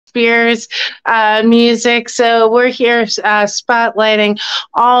Spears music. So we're here spotlighting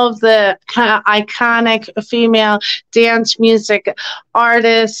all of the iconic female dance music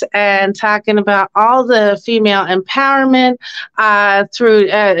artists and talking about all the female empowerment through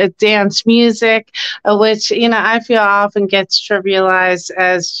dance music, which, I feel often gets trivialized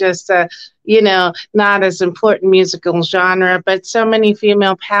as just a not as important musical genre, but so many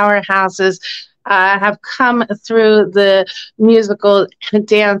female powerhouses have come through the musical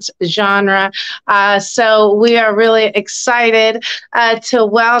dance genre. So we are really excited to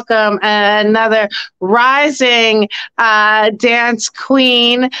welcome another rising dance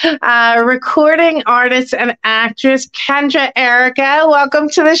queen, recording artist and actress, Kendra Erika. Welcome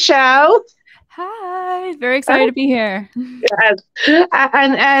to the show. Hi, very excited to be here. Yes.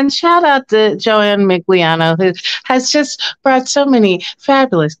 And shout out to Joanne Migliano, who has just brought so many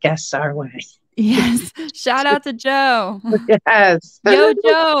fabulous guests our way. Yes. Shout out to Joe. Yes. Yo,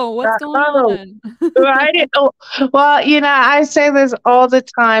 Joe, what's going Oh, on? right. Oh, well, I say this all the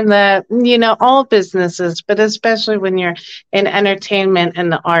time that, all businesses, but especially when you're in entertainment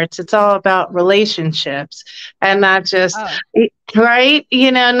and the arts, it's all about relationships and not just, right?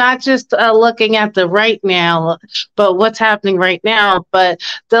 Not just looking at the right now, but what's happening right now, but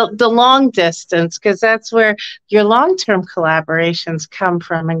the long distance, because that's where your long-term collaborations come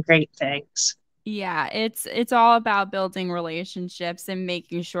from and great things. Yeah, it's all about building relationships and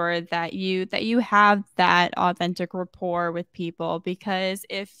making sure that you have that authentic rapport with people, because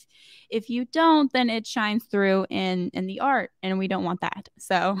if you don't, then it shines through in the art, and we don't want that.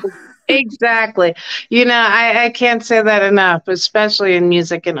 So Exactly. I can't say that enough, especially in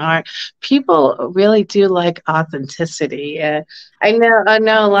music and art. People really do like authenticity. I know a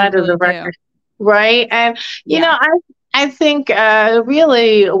they lot of really the do. record, right? And Yeah. I think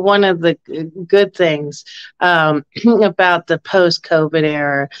really one of the good things about the post-COVID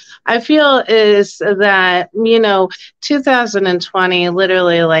era, I feel, is that 2020,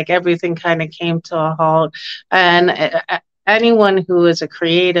 literally, like, everything kind of came to a halt, and anyone who is a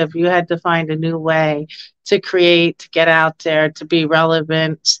creative, you had to find a new way to create, to get out there, to be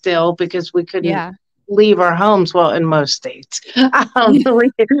relevant still, because we couldn't Yeah. leave our homes. Well, in most states.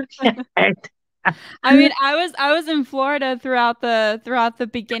 I mean, I was in Florida throughout the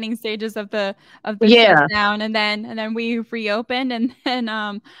beginning stages of the Yeah. shutdown, and then we reopened, and then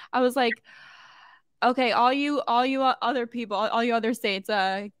I was like, okay, all you other people, all you other states,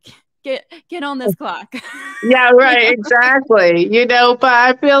 get on this clock. Yeah, right, exactly. But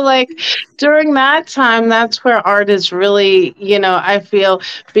I feel like during that time, that's where artists really, I feel,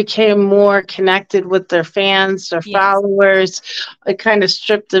 became more connected with their fans, their Yes, followers. It kind of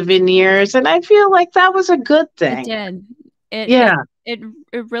stripped the veneers. And I feel like that was a good it thing. did. It Yeah. it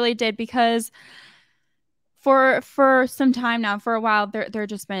it really did, because for some time now, for a while, there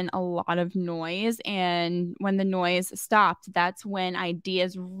just been a lot of noise, and when the noise stopped, that's when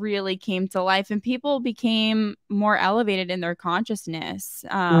ideas really came to life, and people became more elevated in their consciousness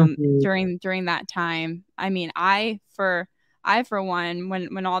Mhm. during that time. I mean, I for one,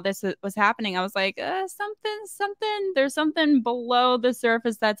 when all this was happening, I was like, something, there's something below the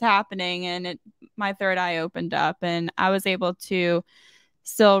surface that's happening, and my third eye opened up, and I was able to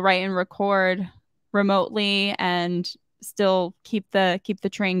still write and record remotely and still keep the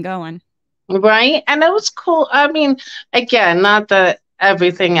train going. Right. And it was cool. I mean, again, not that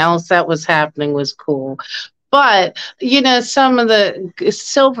everything else that was happening was cool, but, some of the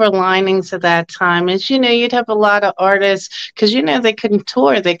silver linings of that time is, you'd have a lot of artists because, they couldn't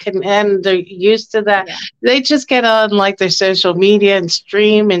tour, they couldn't, and they're used to that. Yeah. They just get on like their social media and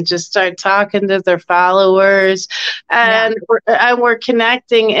stream and just start talking to their followers. Yeah. And we're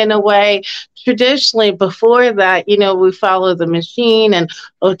connecting in a way. Traditionally, before that, we follow the machine and,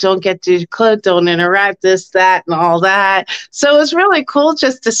 oh, don't get too close, don't interact, this, that, and all that. So it's really cool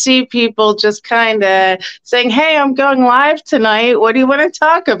just to see people just kind of saying, "Hey, I'm going live tonight. What do you want to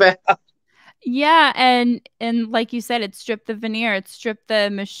talk about?" Yeah, and like you said, it stripped the veneer, it stripped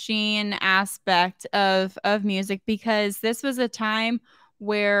the machine aspect of music, because this was a time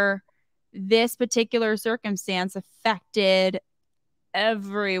where this particular circumstance affected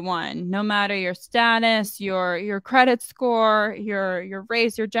everyone, no matter your status, your credit score, your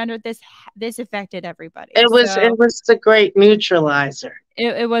race, your gender. This affected everybody. It So was the great neutralizer.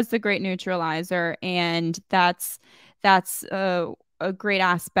 it was the great neutralizer, and that's a great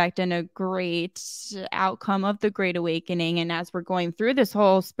aspect and a great outcome of the Great Awakening. And as we're going through this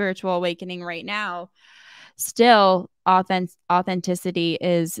whole spiritual awakening right now, still authenticity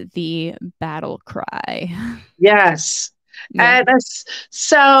is the battle cry. Yes. Yeah. And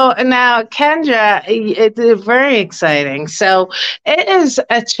so now, Kendra, it's very exciting. So it is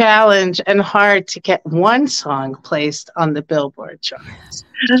a challenge and hard to get one song placed on the Billboard charts,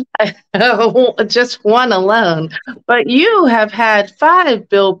 just one alone. But you have had five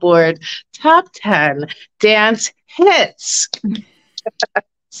Billboard top 10 dance hits.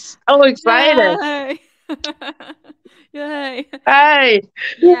 So excited. Yay. Yay. Hey,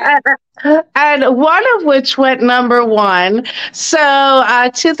 Yeah. and one of which went number one. So,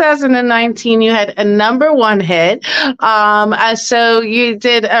 2019, you had a number one hit. So you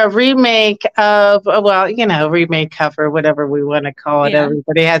did a remake of, well, remake cover, whatever we want to call it. Yeah.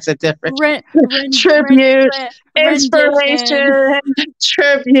 Everybody has a different tribute, Rendition. inspiration,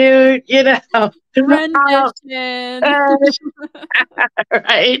 tribute. Rendition. Uh,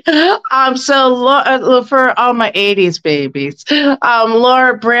 right. So for all my '80s babies,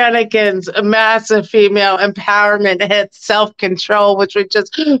 Laura Branigan's massive female empowerment hit "Self Control," which we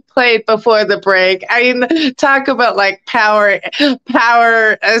just played before the break. I mean, talk about like power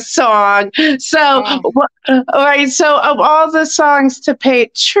song. So, all right. So, of all the songs to pay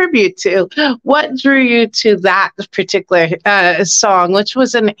tribute to, what drew you to that particular song, which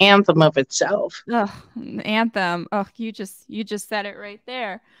was an anthem of itself? Oh, anthem. Oh, you just said it right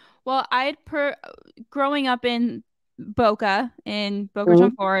there. Well, growing up in Boca Raton,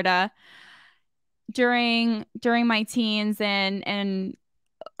 Florida, during my teens and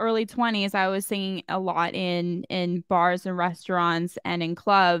early 20s, I was singing a lot in bars and restaurants and in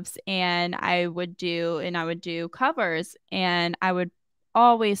clubs, and I would do covers, and I would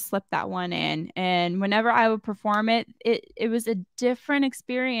always slip that one in. And whenever I would perform it was a different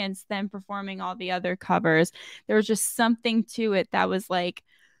experience than performing all the other covers. There was just something to it that was like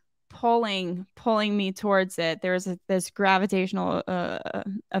pulling me towards it. There was this gravitational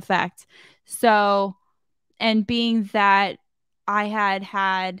effect. So, and being that I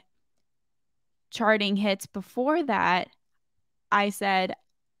had charting hits before that, I said,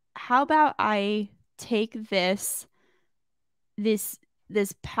 how about I take this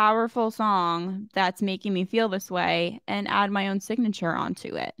powerful song that's making me feel this way and add my own signature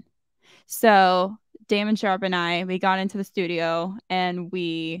onto it. So Damon Sharp and we got into the studio and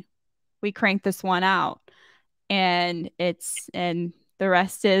we cranked this one out, and the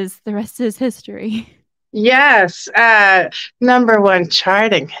rest is history. Yes, number one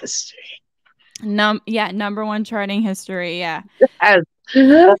charting history. Number one charting history. Yeah.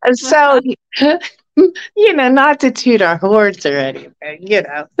 So, not to toot our horns or anything.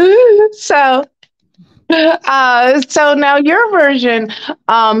 So, so now your version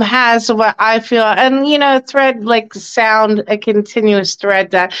has what I feel, and thread like sound, a continuous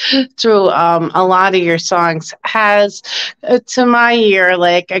thread that through a lot of your songs has, to my ear,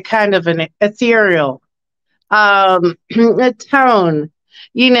 like a kind of an ethereal a tone,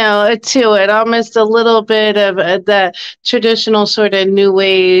 to it, almost a little bit of the traditional sort of new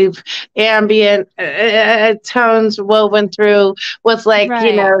wave ambient tones woven through with like,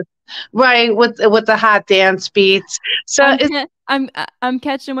 Right. right, with the hot dance beats. So I'm it's ca- I'm I'm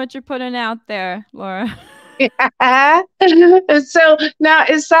catching what you're putting out there, Laura. so now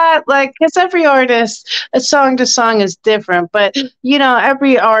is that like, because every artist, a song to song is different, but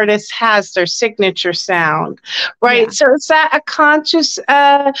every artist has their signature sound, right? Yeah. So is that a conscious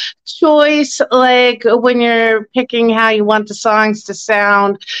choice, like when you're picking how you want the songs to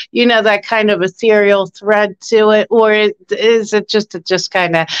sound, that kind of ethereal thread to it, or is it just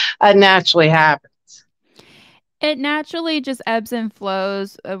kind of naturally happen? It naturally just ebbs and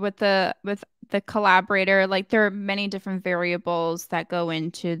flows with the collaborator. Like there are many different variables that go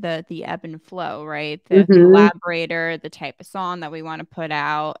into the ebb and flow, right? The Mm-hmm. collaborator, the type of song that we want to put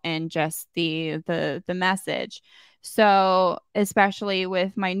out, and just the message. So, especially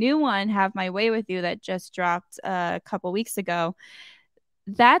with my new one, Have My Way with You, that just dropped a couple weeks ago,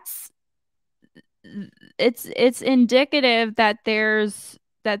 that's it's indicative that there's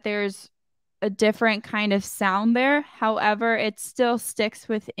a different kind of sound there. However, it still sticks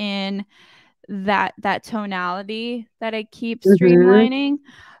within that tonality that it keeps Mm-hmm. streamlining.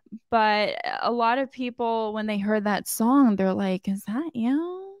 But a lot of people, when they heard that song, they're like, "Is that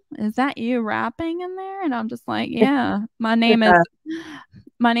you? Is that you rapping in there?" And I'm just like, "Yeah, my name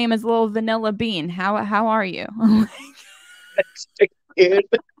is Little Vanilla Bean. How are you?" That's cute.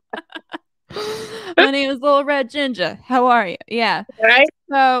 My name is Little Red Ginger. How are you? Yeah. Right?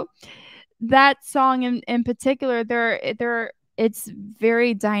 So that song in particular, there it's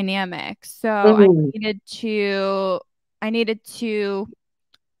very dynamic. So Mhm. I needed to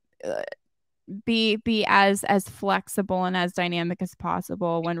uh, be as flexible and as dynamic as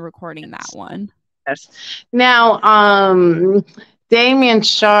possible when recording that one. Yes. Now, Damien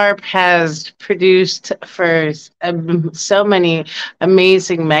Sharp has produced for so many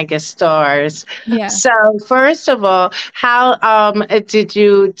amazing mega stars. Yeah. So, first of all, how did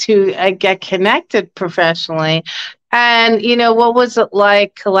you to get connected professionally? And what was it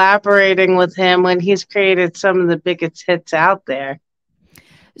like collaborating with him when he's created some of the biggest hits out there?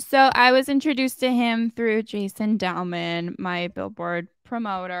 So I was introduced to him through Jason Dowman, my Billboard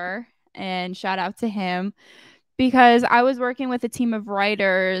promoter, and shout out to him because I was working with a team of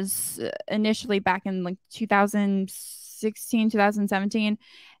writers initially back in like 2016, 2017.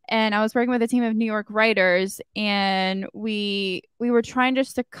 And I was working with a team of New York writers, and we were trying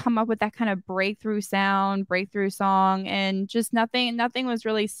just to come up with that kind of breakthrough sound, breakthrough song, and just nothing was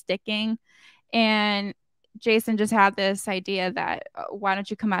really sticking. And Jason just had this idea that why don't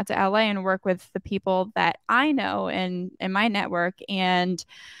you come out to LA and work with the people that I know in my network. And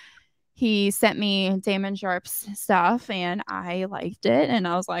he sent me Damon Sharp's stuff and I liked it and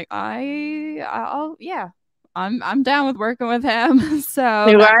I was like, I'll yeah, I'm down with working with him.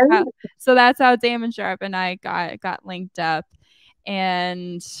 Right? So that's how Damon Sharp and I got linked up,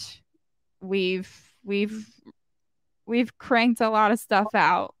 and we've we've we've cranked a lot of stuff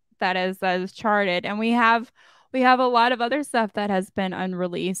out that is charted, and we have a lot of other stuff that has been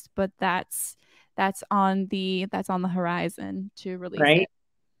unreleased, but that's on the horizon to release Right. it.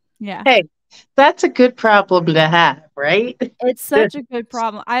 Yeah. Hey, that's a good problem to have, right? It's such a good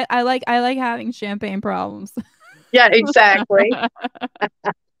problem. I like having champagne problems. Yeah, exactly.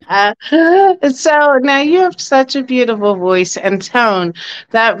 Uh, so now you have such a beautiful voice and tone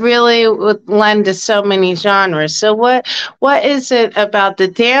that really would lend to so many genres. So what is it about the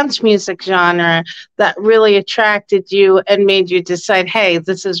dance music genre that really attracted you and made you decide, hey,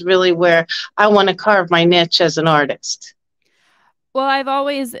 this is really where I want to carve my niche as an artist? Well, I've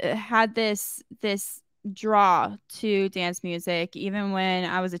always had this draw to dance music. Even when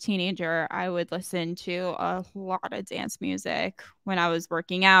I was a teenager, I would listen to a lot of dance music when I was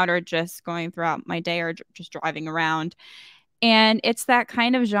working out or just going throughout my day or just driving around. And it's that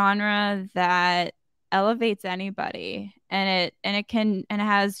kind of genre that elevates anybody, and it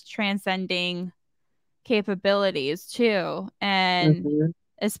has transcending capabilities too. And Mhm.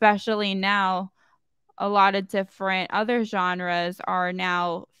 especially now, a lot of different other genres are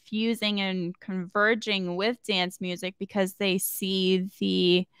now fusing and converging with dance music because they see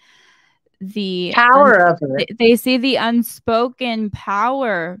the Power of it. they see the unspoken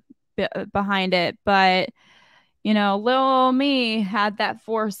power behind it. But little old me had that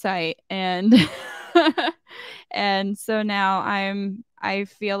foresight, and and so now I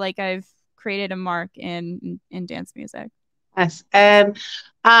feel like I've created a mark in dance music. Yes. And,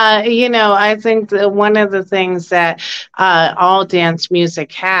 I think that one of the things that all dance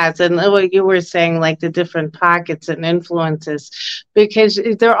music has, and what you were saying, like the different pockets and influences, because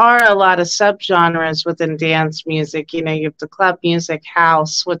there are a lot of subgenres within dance music. You have the club music,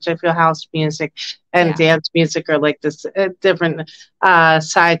 house, which I feel house music and Yeah. dance music are like this different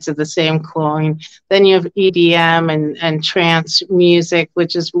sides of the same coin. Then you have EDM and trance music,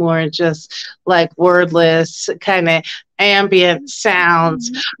 which is more just like wordless kind of ambient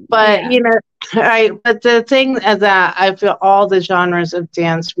sounds. But Yeah. but the thing that I feel all the genres of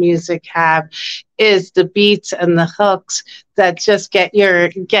dance music have is the beats and the hooks that just get your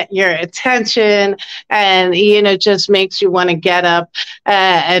attention, and just makes you want to get up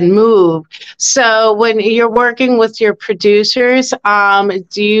and move. So when you're working with your producers,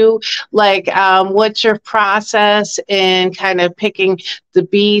 do you like what's your process in kind of picking the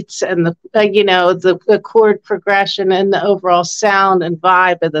beats and the chord progression and the overall sound and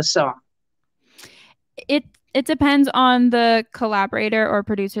vibe of the song? it it depends on the collaborator or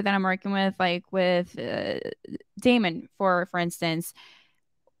producer that I'm working with, like with Damon, for instance.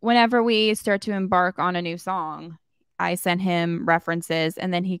 Whenever we start to embark on a new song, I send him references,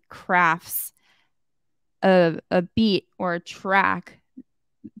 and then he crafts a beat or a track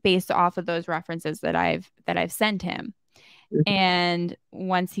based off of those references that I've sent him. And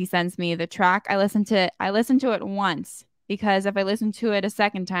once he sends me the track, I listen to it once, because if I listen to it a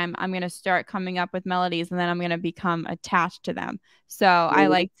second time, I'm going to start coming up with melodies, and then I'm going to become attached to them. So I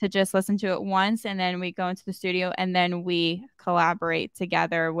like to just listen to it once, and then we go into the studio, and then we collaborate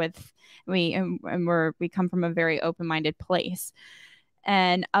together with we come from a very open-minded place.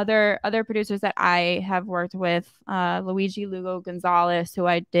 And other producers that I have worked with, Luigi Lugo Gonzalez, who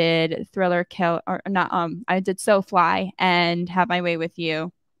I did Thriller Kill, or not, I did So Fly and Have My Way with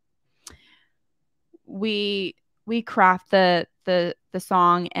You. We craft the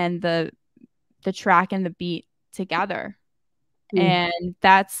song and the track and the beat together, Mhm. and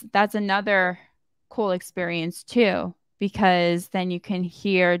that's another. cool experience too, because then you can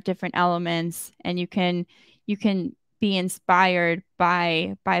hear different elements and you can be inspired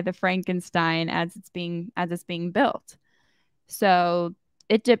by the Frankenstein as it's being built. So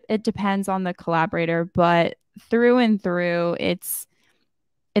it depends on the collaborator, but through and through, it's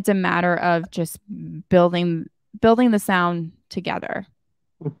a matter of just building the sound together.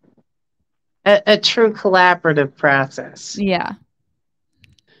 A true collaborative process. Yeah.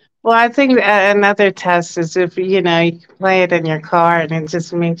 Well, I think another test is if you play it in your car and it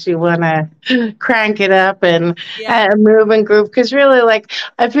just makes you want to crank it up and Yeah. move and groove. Because really, like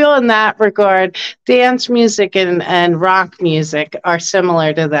I feel in that regard, dance music and rock music are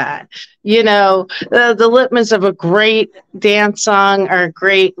similar to that. The litmus of a great dance song or a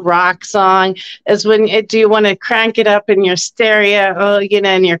great rock song is do you want to crank it up in your stereo,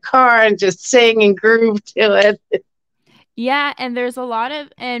 in your car and just sing and groove to it. Yeah, and there's a lot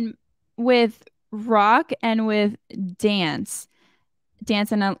of and with rock and with dance,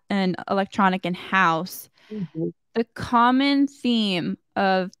 and electronic and house, Mhm. the common theme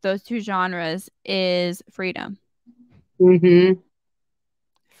of those two genres is freedom. Mhm.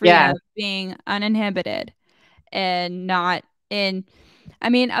 Yeah. Freedom, being uninhibited and not in I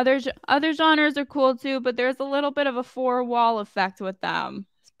mean other genres are cool too, but there's a little bit of a four wall effect with them.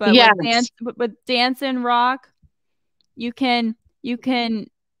 But Yes. with dance and rock, you can you can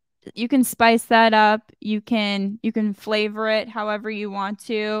you can spice that up. You can flavor it however you want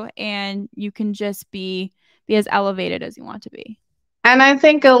to, and you can just be as elevated as you want to be. And I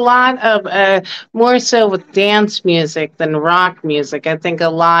think a lot of, more so with dance music than rock music, I think a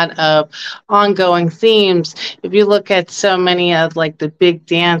lot of ongoing themes. If you look at so many of like the big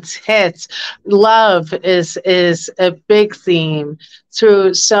dance hits, love is a big theme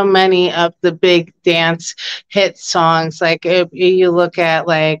through so many of the big dance hit songs. Like if you look at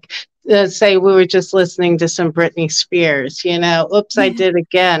like. Let's say we were just listening to some Britney Spears, oops, I did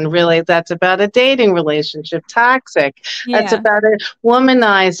again. Really, that's about a dating relationship, toxic. That's Yeah, about a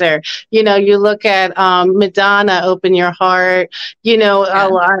womanizer. You look at Madonna, Open Your Heart. A yeah.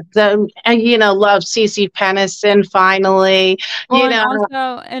 lot. Love CC Peniston. Finally, Well, you and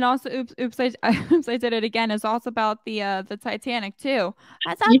know. also, oops, oops, I did it again. Is also about the Titanic too.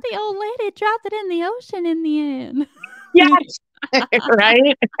 I thought the old lady dropped it in the ocean in the end. Yes,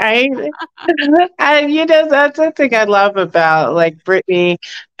 right, right. And that's the thing I love about like Britney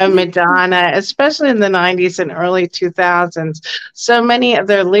and Madonna, especially in the '90s and early 2000s. So many of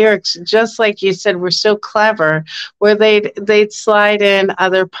their lyrics, just like you said, were so clever, where they'd slide in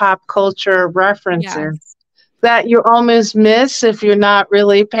other pop culture references Yes. that you almost miss if you're not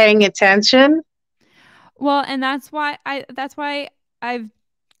really paying attention. Well, and that's why I've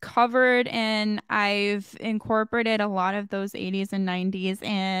covered and I've incorporated a lot of those 80s and 90s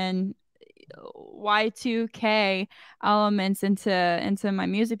and Y2K elements into my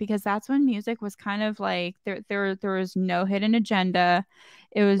music, because that's when music was kind of like there was no hidden agenda.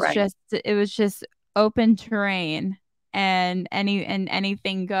 Right. It was just open terrain, and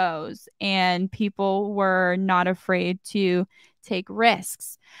anything goes, and people were not afraid to take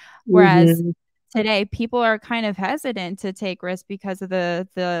risks. Whereas Hmm. today people are kind of hesitant to take risks because of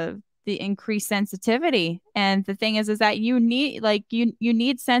the increased sensitivity. And the thing is that you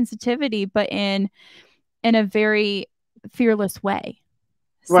need sensitivity, but in a very fearless way.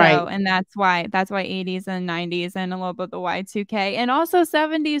 Right. So, and that's why 80s and 90s and a little bit of the Y2K and also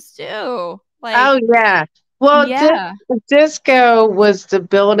 70s too. Oh Like, yeah. Well, yeah, disco was the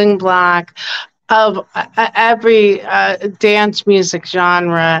building block of every dance music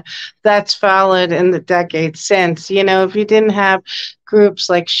genre that's followed in the decades since. If you didn't have groups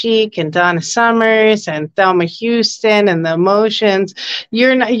like Chic and Donna Summers and Thelma Houston and the Emotions,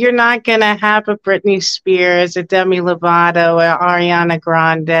 you're not gonna have a Britney Spears, a Demi Lovato, a Ariana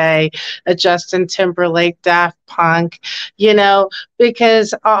Grande, a Justin Timberlake, Daft Punk, you know,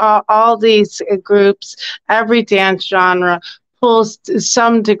 because all these groups, every dance genre pulls to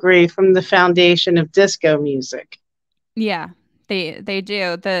some degree from the foundation of disco music. yeah, they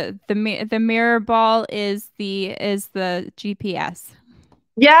do. The mirror ball is the GPS.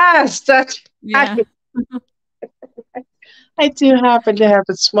 Yes, that's Yeah. right. I do happen to have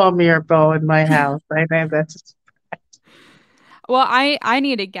a small mirror bow in my house. I know that's Well, I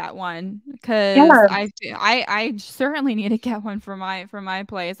need to get one because Yeah, I certainly need to get one for my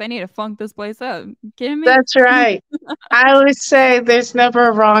place. I need to funk this place up. Kidding me? that's right. I always say there's never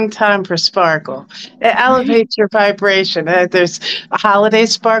a wrong time for sparkle. It Right. elevates your vibration. There's a holiday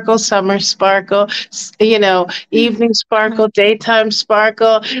sparkle, summer sparkle, evening sparkle, daytime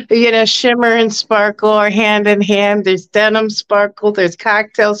sparkle, shimmer and sparkle are hand in hand. There's denim sparkle, there's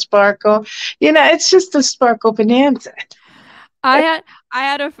cocktail sparkle. It's just a sparkle bonanza. I had I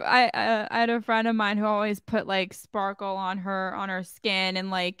had a friend of mine who always put like sparkle on her skin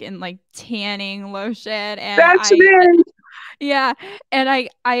and like tanning lotion and That's me. yeah, and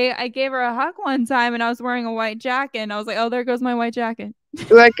I gave her a hug one time and I was wearing a white jacket and I was like, "Oh, there goes my white jacket."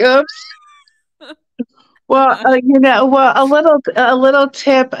 Like, oops. Well, a little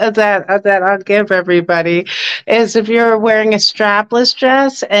tip that I'll give everybody is if you're wearing a strapless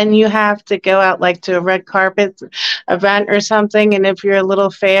dress and you have to go out like to a red carpet event or something, and if you're a little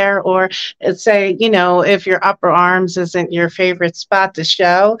fair or say, if your upper arms isn't your favorite spot to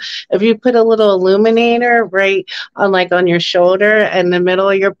show, if you put a little illuminator right on your shoulder and the middle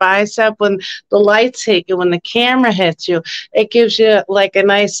of your bicep, when the lights hit you, when the camera hits you, it gives you like a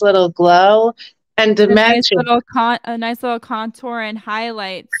nice little glow and dimension. A nice little contour and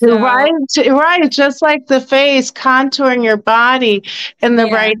highlight. Right, So, right. Just like the face, contouring your body in the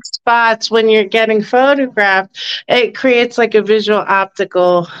yeah. right spots when you're getting photographed, it creates like a visual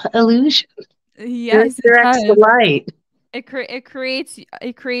optical illusion. It Yes, it directs the does. light.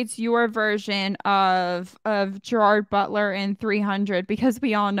 It creates your version of Gerard Butler in 300 because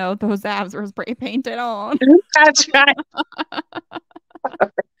we all know those abs were spray painted on. That's right.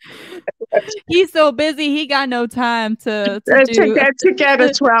 He's so busy, he got no time To get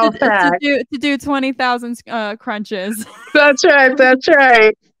a 12 pack. to do 20,000 crunches. That's right. That's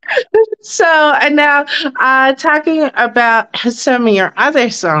right. So, and now talking about some of your other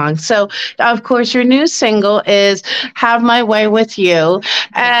songs. So, of course, your new single is Have My Way with You.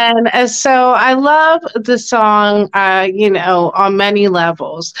 Yeah. And so I love the song, on many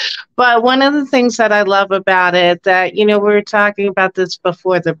levels. But one of the things that I love about it that, we were talking about this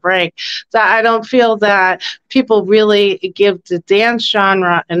before the break, that I don't feel that people really give the dance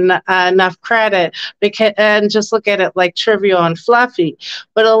genre enough credit because, and just look at it like trivial and fluffy.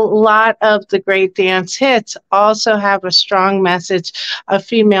 But a lot of the great dance hits also have a strong message of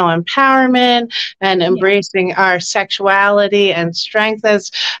female empowerment and Yeah. embracing our sexuality and strength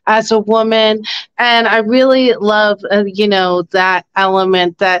as a woman. And I really love, that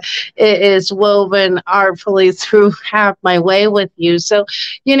element that is woven artfully through Have My Way with You. So,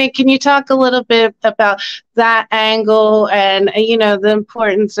 can you talk a little bit about that angle and, the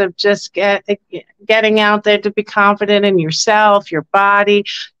importance of just getting out there to be confident in yourself, your body,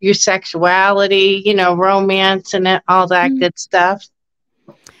 your sexuality, romance and all that Mm. good stuff.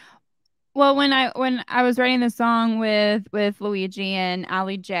 Well, when I was writing the song with Luigi and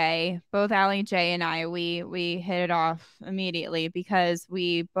Ali J, both Ali J and I, we hit it off immediately because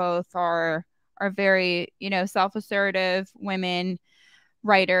we both are very, self-assertive women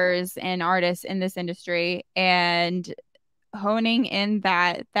writers and artists in this industry, and honing in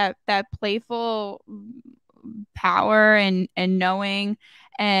that playful power and knowing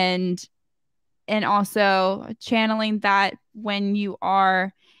and also channeling that when you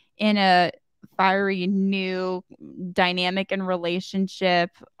are in a fiery new dynamic and relationship,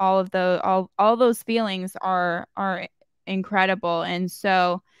 all of the all those feelings are incredible and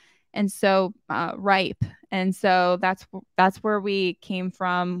so ripe, and so that's where we came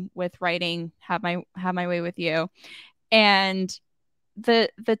from with writing Have My Way with You. And the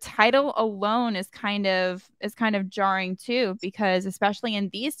title alone is kind of jarring too, because especially in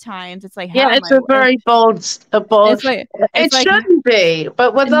these times it's like Yeah, have it's my a very bold. it's like It it's like shouldn't be,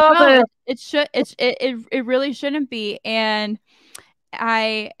 but with all no, the it should it really shouldn't be. And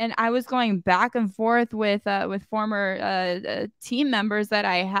I was going back and forth with former team members that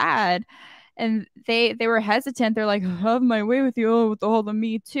I had, and they were hesitant. They're like, "Have my way with you," with all the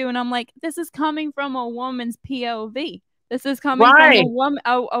Me Too, and I'm like, "This is coming from a woman's POV. This is coming from right.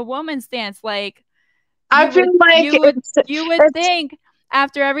 a woman's stance." Like I feel like you would it's think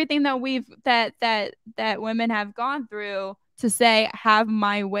after everything that that women have gone through to say have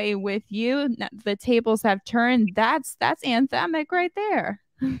my way with you, the tables have turned. That's anthemic right there.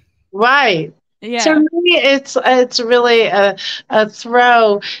 right. To Yeah. me, it's really a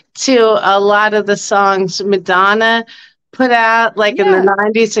throw to a lot of the songs Madonna put out, like in the Yeah.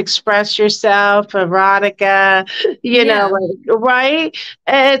 90s, Express Yourself, erotica, Yeah. like, right?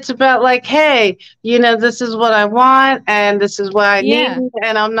 It's about like, hey, this is what I want and this is what I need, Yeah.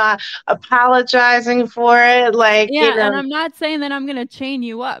 and I'm not apologizing for it. Like, Yeah, and I'm not saying that I'm gonna chain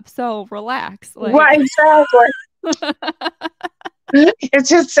you up, so relax, like right, exactly. It's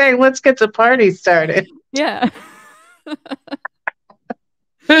just saying, let's get the party started. Yeah.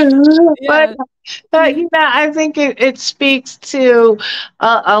 But Yeah. I think it speaks to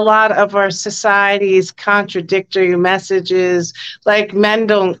a lot of our society's contradictory messages. Like, men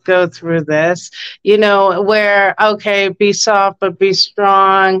don't go through this, where, okay, be soft, but be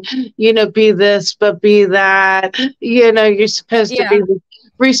strong, be this, but be that. You're supposed to Yeah. be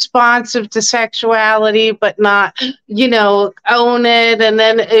responsive to sexuality, but not, own it. And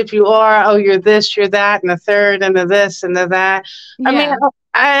then if you are, oh, you're this, you're that, and a third, and a this, and a that. I mean, Yeah.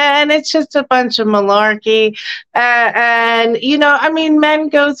 and it's just a bunch of malarkey. And, men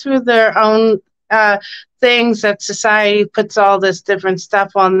go through their own uh, things that society puts all this different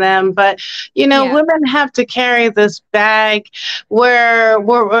stuff on them. But, Yeah. women have to carry this bag where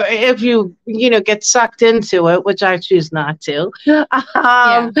if get sucked into it, which I choose not to, Yeah.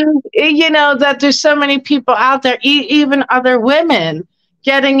 that there's so many people out there, even other women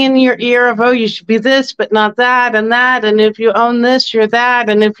getting in your ear of, oh, you should be this but not that and that, and if you own this you're that,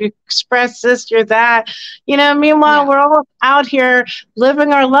 and if you express this you're that. Meanwhile, Yeah. we're all out here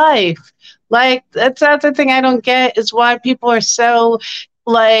living our life. Like, that's the other thing I don't get, is why people are so,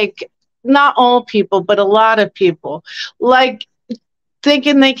 like, not all people but a lot of people, like,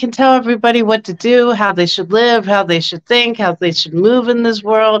 thinking they can tell everybody what to do, how they should live, how they should think, how they should move in this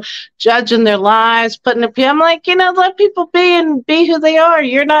world, judging their lives, putting it. I'm like, let people be and be who they are.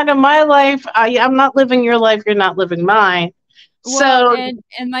 You're not in my life. I'm not living your life. You're not living mine. Well, So,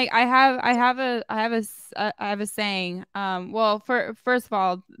 and like I have a saying. Well, for first of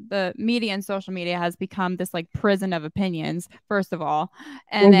all, the media and social media has become this like prison of opinions. First of all,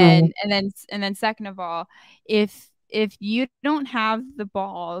 and mhm. then second of all, if you don't have the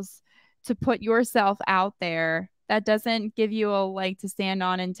balls to put yourself out there, that doesn't give you a leg to stand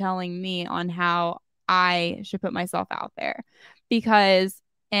on and telling me on how I should put myself out there, because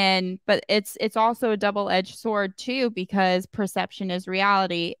but it's also a double-edged sword too, because perception is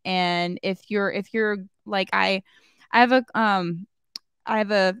reality. And if you're like I have a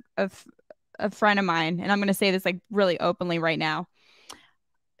friend of mine, and I'm going to say this like really openly right now.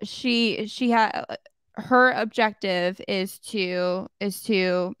 She had her objective is to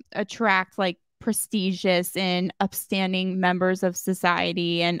attract like prestigious and upstanding members of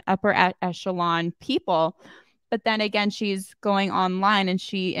society and upper echelon people. But then again, she's going online and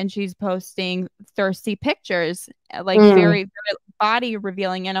she's posting thirsty pictures, like Mm. very, very body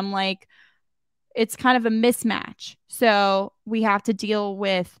revealing, and I'm like, it's kind of a mismatch. So we have to deal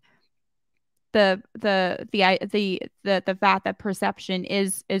with the fact that perception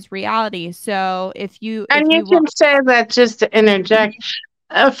is reality. So if And you you look, can say that, just to interject,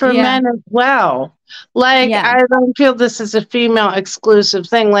 for yeah, men as well. Like, yeah, I don't feel this is a female exclusive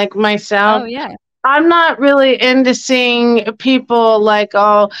thing. Like oh myself, yeah, I'm not really into seeing people like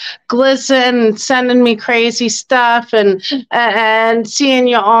all glisten and sending me crazy stuff, and seeing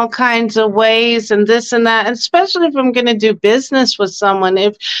you all kinds of ways and this and that. And especially if I'm going to do business with someone,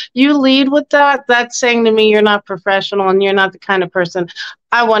 if you lead with that, that's saying to me you're not professional and you're not the kind of person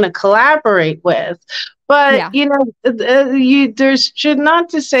I want to collaborate with. But yeah. there's should not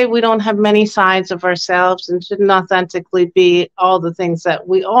to say we don't have many sides of ourselves and shouldn't authentically be all the things that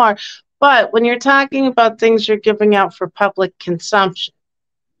we are. But when you're talking about things you're giving out for public consumption,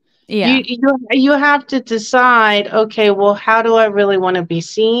 Yeah. you have to decide, okay, well, how do I really want to be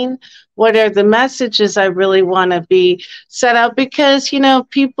seen? What are the messages I really want to be set out? Because,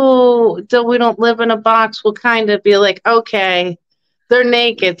 people that we don't live in a box will kind of be like, okay, they're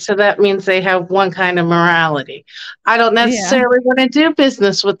naked, so that means they have one kind of morality. I don't Yeah. necessarily want to do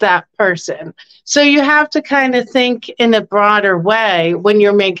business with that person. So you have to kind of think in a broader way when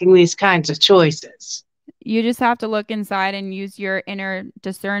you're making these kinds of choices. You just have to look inside and use your inner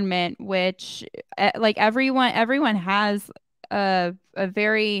discernment, which like everyone has a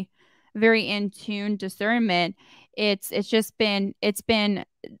very very in tune discernment. It's been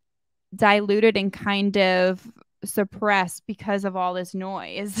diluted and kind of suppressed because of all this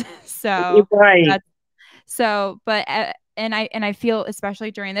noise. You're So right. that's so but and I feel,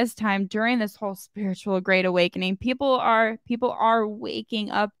 especially during this time, during this whole spiritual great awakening, people are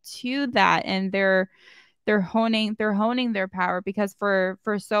waking up to that, and they're honing their power, because for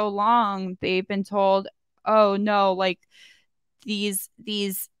so long they've been told, oh no, like these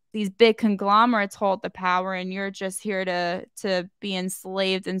these big conglomerates hold the power, and you're just here to be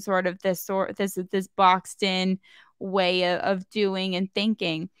enslaved in sort of this boxed in way of doing and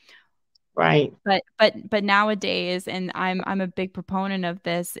thinking. Right. But nowadays, and I'm a big proponent of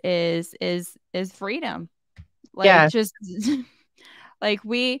this, is freedom. Like, Yes. just like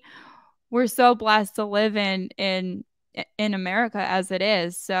we're so blessed to live in America as it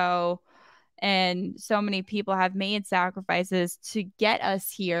is. So, and so many people have made sacrifices to get us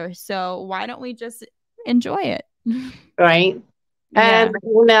here. So why don't we just enjoy it? Right. And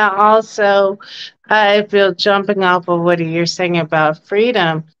Yeah. also, I feel jumping off of what you're saying about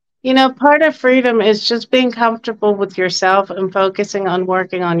freedom. Part of freedom is just being comfortable with yourself and focusing on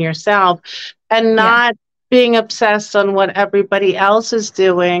working on yourself and Yeah. not being obsessed on what everybody else is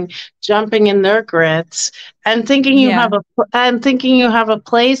doing, jumping in their grits and Yeah. thinking you have a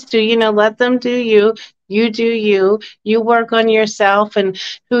place to, let them do you. You do you. You work on yourself and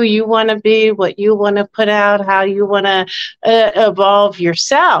who you want to be, what you want to put out, how you want to evolve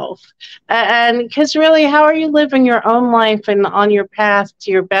yourself. And because really, how are you living your own life and on your path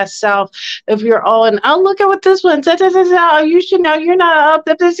to your best self if you're all in, oh, look at what this one, oh, you should know you're not up,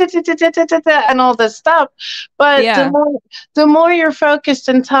 and all this stuff. But Yeah. the more you're focused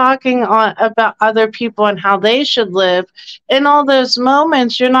and talking about other people and how they should live, in all those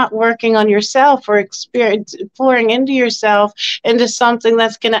moments, you're not working on yourself or pouring into yourself into something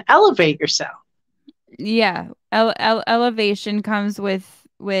that's going to elevate yourself. Yeah. Elevation comes with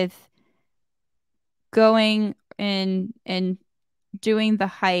going and doing the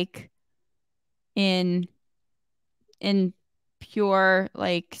hike in in pure,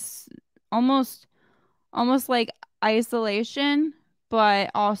 like, almost like isolation, but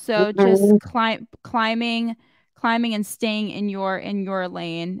also just Mhm. climbing and staying in your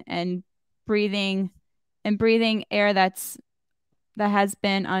lane, and breathing breathing air that has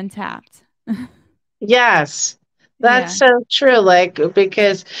been untapped. Yes, that's Yeah. so true. Like,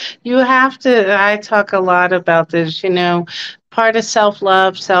 because you have to, I talk a lot about this, part of self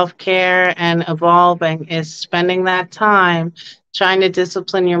love, self care, and evolving is spending that time trying to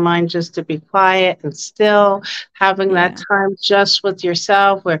discipline your mind just to be quiet and still, having that Yeah. time just with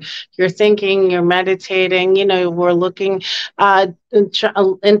yourself where you're thinking, you're meditating, we're looking,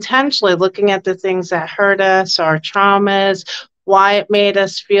 intentionally looking at the things that hurt us, our traumas, why it made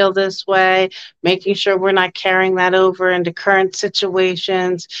us feel this way, making sure we're not carrying that over into current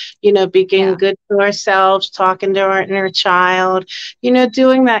situations, being Yeah. good to ourselves, talking to our inner child,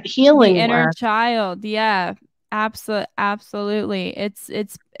 doing that The healing inner work. child. Yeah. Absolutely. It's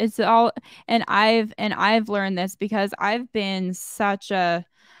all, and I've learned this because I've been such a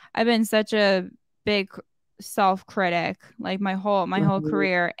big self-critic, like my whole Mhm.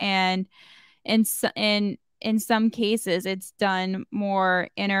 career. And in some cases it's done more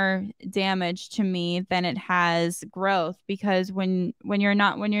inner damage to me than it has growth, because when you're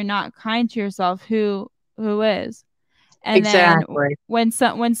not kind to yourself, who is? And then Exactly. when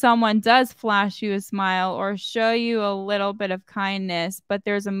someone does flash you a smile or show you a little bit of kindness, but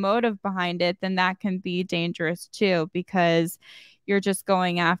there's a motive behind it, then that can be dangerous too, because you're just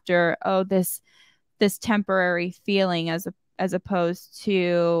going after, oh, this temporary feeling, as opposed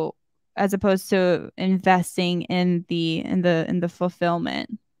to investing in the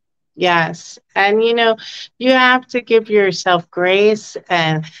fulfillment. Yes. And you have to give yourself grace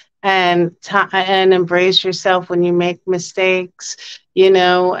and embrace yourself when you make mistakes,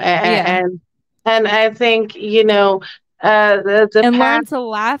 Yeah. and I think, the And path. learn to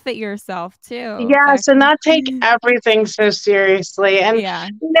laugh at yourself too. Yes, and not take everything so seriously. And, Yeah.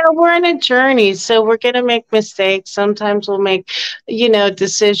 we're in a journey, so we're going to make mistakes. Sometimes we'll make,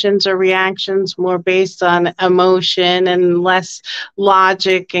 decisions or reactions more based on emotion and less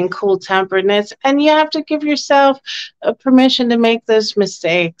logic and cool temperedness. And you have to give yourself permission to make those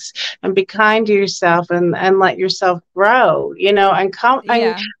mistakes and be kind to yourself and let yourself grow, and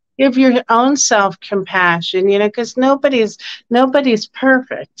Yeah. give your own self compassion, because nobody's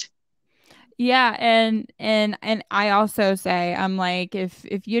perfect. Yeah, and I also say, I'm like, if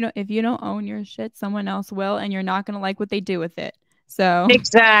you don't own your shit, someone else will, and you're not gonna like what they do with it. So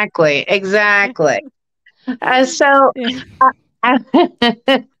Exactly, exactly. So, yeah. uh,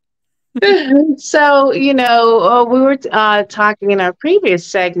 So, we were talking in our previous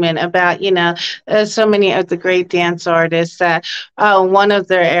segment about, so many of the great dance artists that one of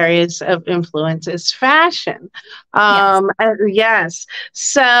their areas of influence is fashion. Yes. Yes.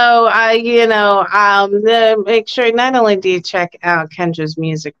 So, make sure not only do you check out Kendra's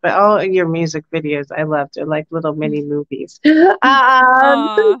music, but all of your music videos I love. They're like little mini movies.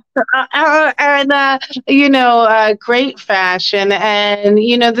 Aw. And great fashion. And,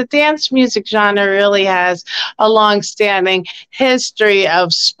 the dance music genre really has a long-standing history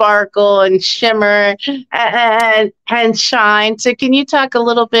of sparkle and shimmer and shine. So, can you talk a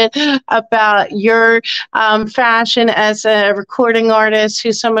little bit about your fashion as a recording artist,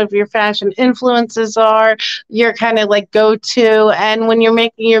 who some of your fashion influences are, your kind of like go-to, and when you're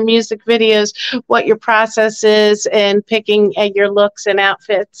making your music videos, what your process is in picking your looks and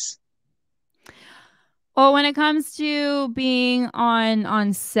outfits? Well, when it comes to being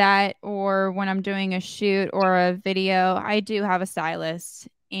on set or when I'm doing a shoot or a video, I do have a stylist.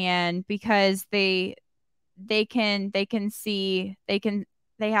 And because they can see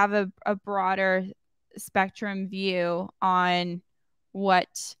they have a broader spectrum view on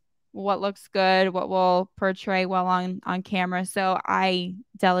what what looks good, what will portray well on camera. So I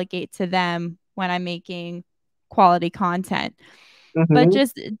delegate to them when I'm making quality content. But Hmm.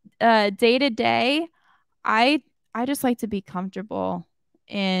 just day to day, I I just like to be comfortable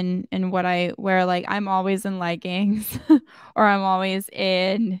in what I wear. Like I'm always in leggings or I'm always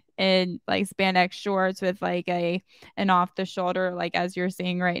in like spandex shorts with like a an off the shoulder, like as you're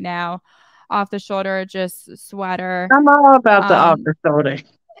seeing right now, off the shoulder just sweater. I'm all about the Um office shoulder.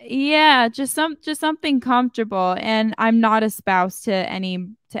 yeah, just something comfortable, and I'm not a spouse to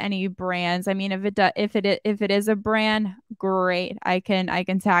any brands. I mean, if it is a brand, great. I can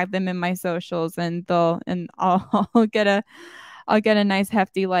tag them in my socials, and I'll I'll get a nice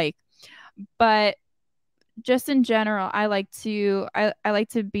hefty like. But just in general, I like to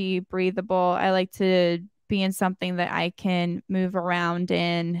be breathable. I like to be in something that I can move around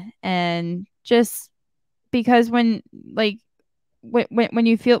in, and just because like when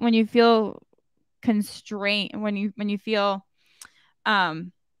you feel constrained, when you feel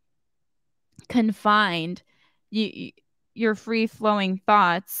um confined, you your free flowing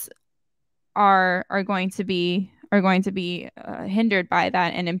thoughts are going to be hindered by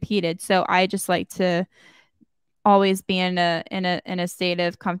that and impeded. So I just like to always be in a state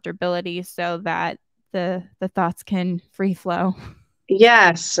of comfortability so that the thoughts can free flow.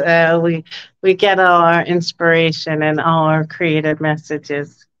 Yes, we get all our inspiration and all our creative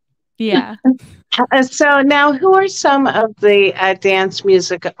messages. Yeah. So now, who are some of the dance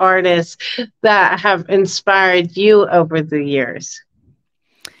music artists that have inspired you over the years?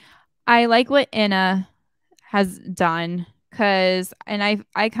 I like what Inna has done, cuz and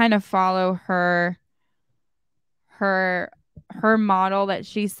I kind of follow her her model that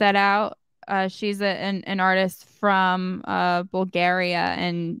she set out. She's an artist from Bulgaria,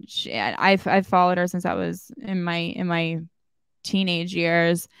 and I've followed her since I was in my teenage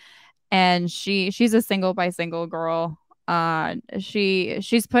years. And she's a single by single girl.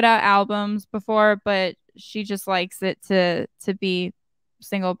 She's put out albums before, but she just likes it to be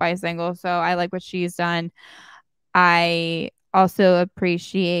single by single. So I like what she's done. I also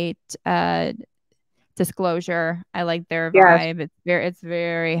appreciate Disclosure. I like their Yes, vibe. It's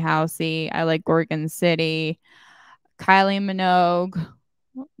very housey. I like Gorgon City. Kylie Minogue.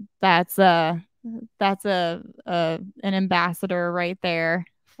 That's a that's a an ambassador right there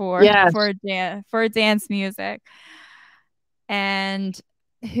yes. for dance music. And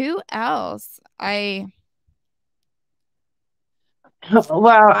who else? I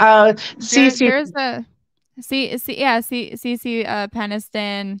Well, Cece, there's a CC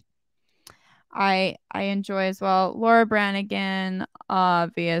Peniston. I enjoy as well. Laura Branigan,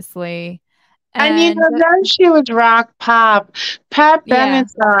 obviously. and And then she was rock pop. Pat yeah,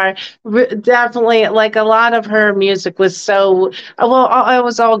 Benatar, definitely, like a lot of her music was so, well, it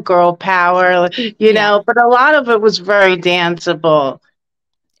was all girl power, yeah, but a lot of it was very danceable.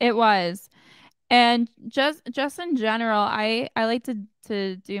 it was. And just in general, I like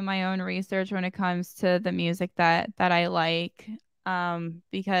to do my own research when it comes to the music that I like,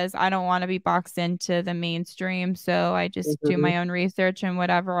 because I don't want to be boxed into the mainstream. So I just do Mhm. my own research, and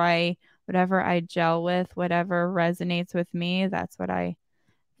whatever I gel with, whatever resonates with me, that's what I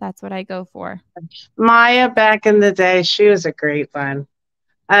go for. Maya back in the day, she was a great one.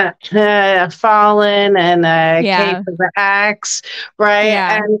 Fallen and Cape Yeah. of the Axe, right?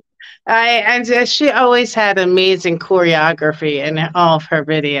 Yeah. And she always had amazing choreography in all of her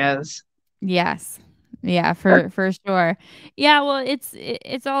videos. Yes. Yeah, for sure. Yeah, well,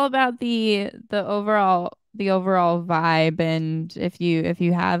 it's all about the overall vibe, and if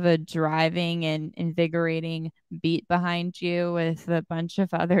you have a driving and invigorating beat behind you with a bunch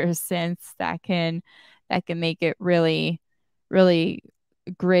of other synths that can make it really really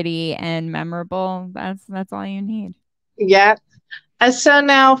gritty and memorable, that's all you need. Yeah. So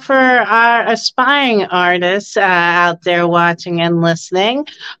now for our aspiring artists out there watching and listening,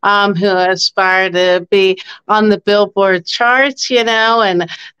 who aspire to be on the Billboard charts, and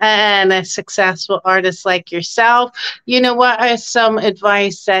a successful artist like yourself, what are some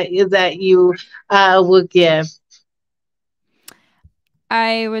advice that you would give?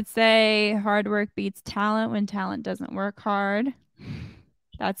 I would say hard work beats talent when talent doesn't work hard.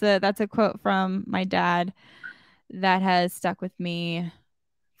 That's a quote from my dad that has stuck with me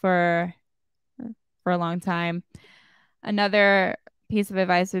for for a long time. Another piece of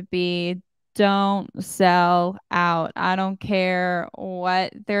advice would be don't sell out. I don't care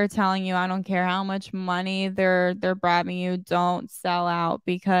what they're telling you. I don't care how much money they're bribing you. Don't sell out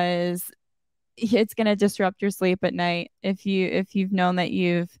because it's going to disrupt your sleep at night if you've known that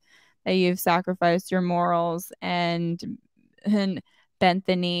you've sacrificed your morals and bent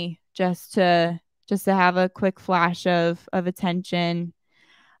the knee just to have a quick flash of attention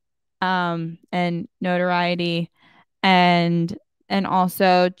and notoriety and and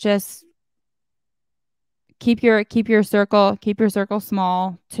also just keep your circle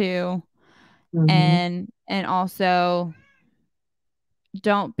small too Mhm. and also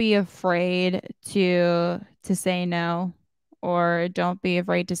don't be afraid to say no or don't be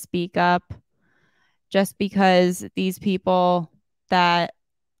afraid to speak up just because these people that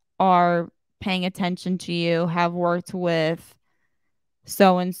are paying attention to you have worked with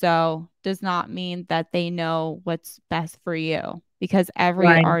so and so does not mean that they know what's best for you because every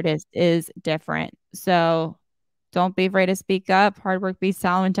Right. artist is different. So don't be afraid to speak up. Hard work beats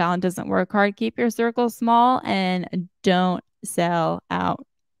talent. When talent doesn't work hard, keep your circle small and don't sell out.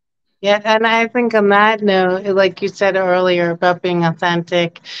 Yeah, and I think on that note, like you said earlier about being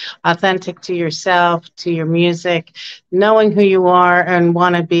authentic, authentic to yourself, to your music, knowing who you are and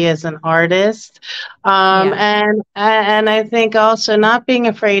want to be as an artist, Yeah. and I think also not being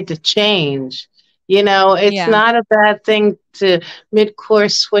afraid to change. It's Yeah. not a bad thing to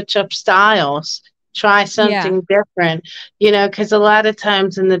mid-course switch up styles. Try Yeah. something different, because a lot of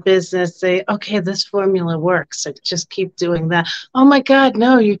times in the business, they, okay, this formula works. So just keep doing that. Oh my God,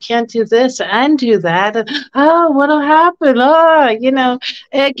 no, you can't do this and do that. And, oh, what'll happen? Oh, again,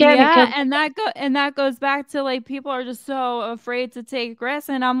 it Yeah, comes, and that goes back to like people are just so afraid to take risks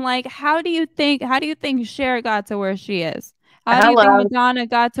and I'm like, how do you think Cher got to where she is? How do you think hello, Madonna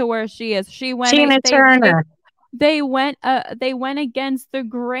got to where she is? She went Tina they Turner. they went against the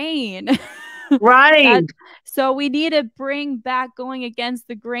grain. That Right. so we need to bring back going against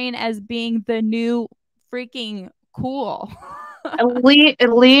the grain as being the new freaking cool.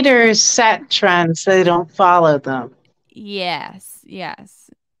 Leaders set trends, they don't follow them. Yes, yes.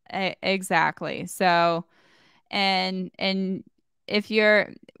 Exactly. So and if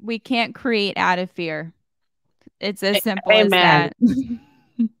you're we can't create out of fear. It's as simple as Amen.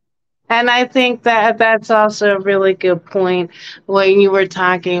 that. And I think that that's also a really good point when you were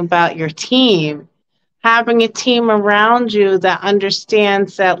talking about your team. Having a team around you that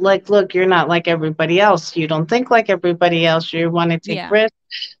understands that, like, look, you're not like everybody else. You don't think like everybody else. You want to take Yeah. risks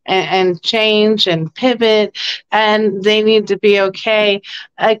and change and pivot, and they need to be okay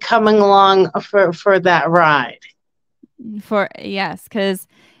coming along for that ride. For yes, cuz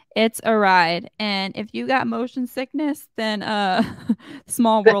it's a ride and if you got motion sickness then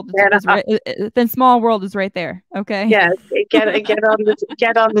small world Get is right then small world is right there, okay? Yeah, get on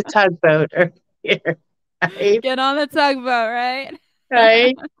the tugboat or here, right? Get on the tugboat, right?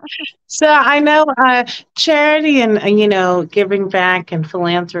 Right. So I know charity and giving back and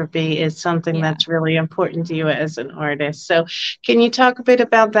philanthropy is something Yeah. that's really important to you as an artist. So can you talk a bit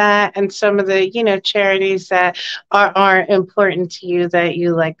about that and some of the charities that are important to you that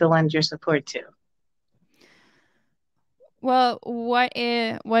you like to lend your support to? Well, what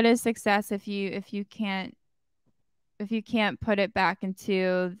is success if you can't put it back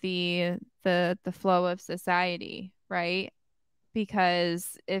into the flow of society, right?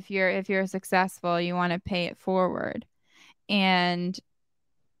 Because if you're successful, you want to pay it forward. And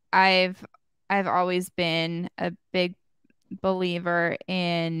I've I've always been a big believer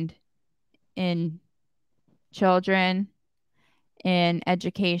in children, in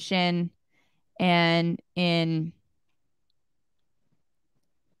education, and and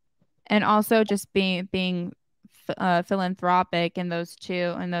also just being philanthropic in those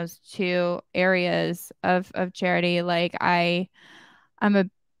two areas of charity. Like I'm a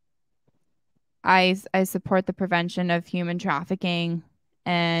I support the prevention of human trafficking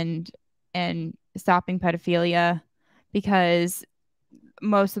and stopping pedophilia, because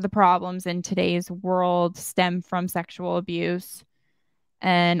most of the problems in today's world stem from sexual abuse,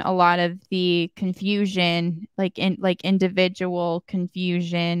 and a lot of the confusion, like individual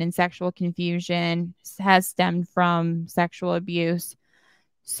confusion and sexual confusion, has stemmed from sexual abuse.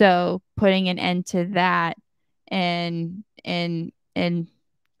 So putting an end to that, and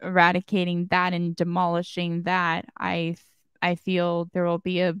eradicating that and demolishing that, I feel there will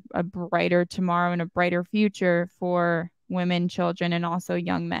be a brighter tomorrow and a brighter future for women, children, and also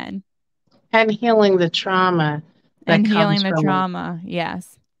young men. And healing the trauma that And comes healing the from it. trauma.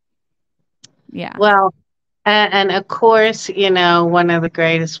 Yes. Yeah. Well, and of course, one of the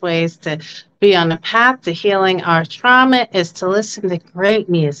greatest ways to be on the path to healing our trauma is to listen to great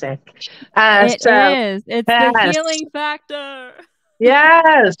music. It So, is. It's the yes. healing factor.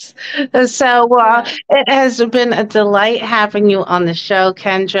 Yes. So, well, Yeah. it has been a delight having you on the show,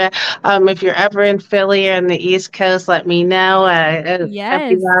 Kendra. If you're ever in Philly or in the East Coast, let me know. I'd be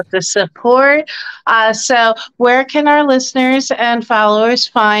Yes. glad to support. So, where can our listeners and followers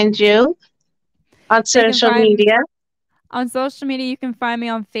find you on They can social find media? On social media, you can find me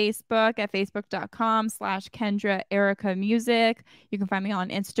on Facebook at facebook.com/Kendra Erika Music. You can find me on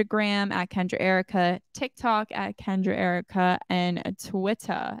Instagram at Kendra Erika, TikTok at Kendra Erika, and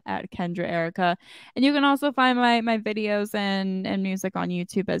Twitter at Kendra Erika. And you can also find my videos and music on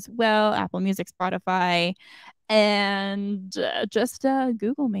YouTube as well, Apple Music, Spotify, and just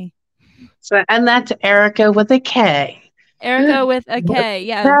Google me. So, and that's Erica with a K. Erika with a K.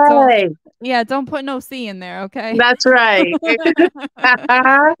 Hey, Don't put no C in there, okay? that's right.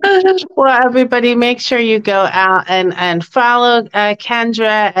 Well, everybody, make sure you go out and follow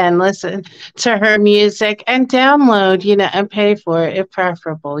Kendra and listen to her music and download, and pay for it if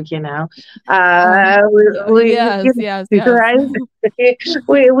preferable. Yes, yes, yes. Right.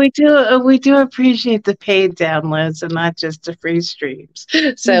 We do appreciate the paid downloads and not just the free streams.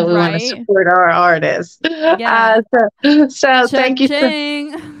 So we want to Right? support our artists. Yeah. So thank you so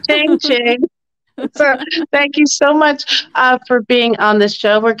Cha-ching. ching ching. So thank you so much for being on the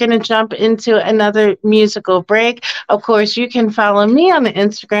show. We're going to jump into another musical break. Of course, you can follow me on the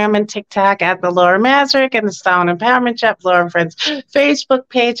Instagram and TikTok at the Laura Mazurek and the Style and Empowerment Shop, Laura and Friends Facebook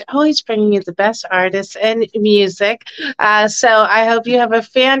page, always bringing you the best artists and music. So I hope you have a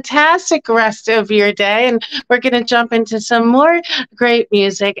fantastic rest of your day. And we're going to jump into some more great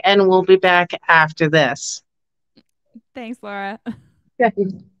music, and we'll be back after this. Thanks, Laura.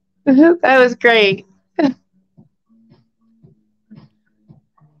 That was great.